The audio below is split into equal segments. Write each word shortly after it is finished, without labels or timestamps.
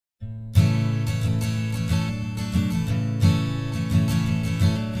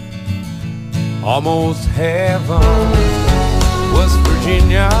almost heaven, West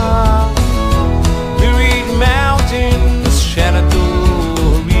Virginia. Buried mountains,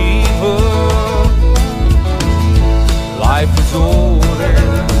 Shenandoah River. Life is older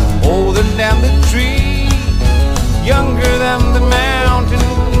than the tree, younger than the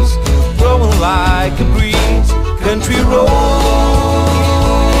mountains, growing like a breeze. Country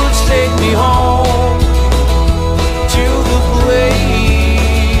roads take me home to the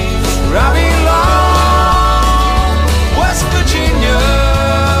place where I belong. West Virginia,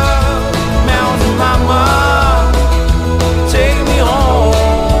 mountain mama, take me home.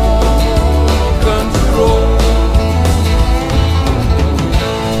 Country road,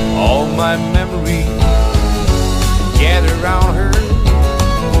 all my memories gather round her.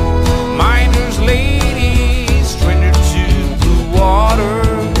 Miners, ladies, stranger to blue water.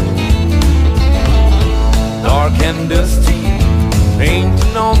 Dark and dusty,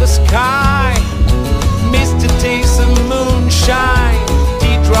 painting on the sky. Misty taste of moonshine,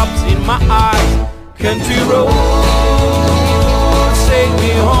 teardrops in my eyes. Country roads take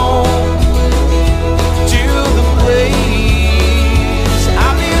me home to the place I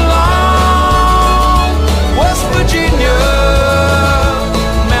belong. West Virginia,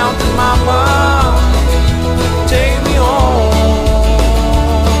 mountain mama, take me home.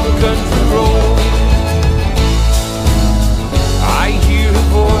 Country road, I hear her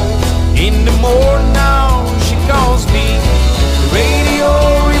voice in the morning now, she calls me. The radio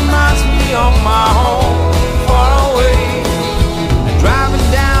reminds me of my home far away. And driving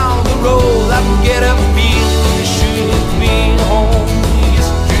down the road I can get a feeling I should have been home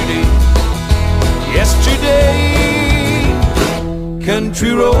yesterday.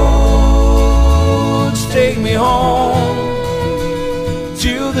 Country roads take me home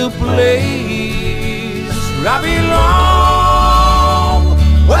to the place where I belong.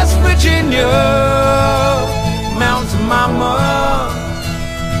 West Virginia, mountain mama,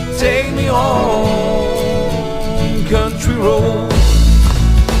 take me home. Country road.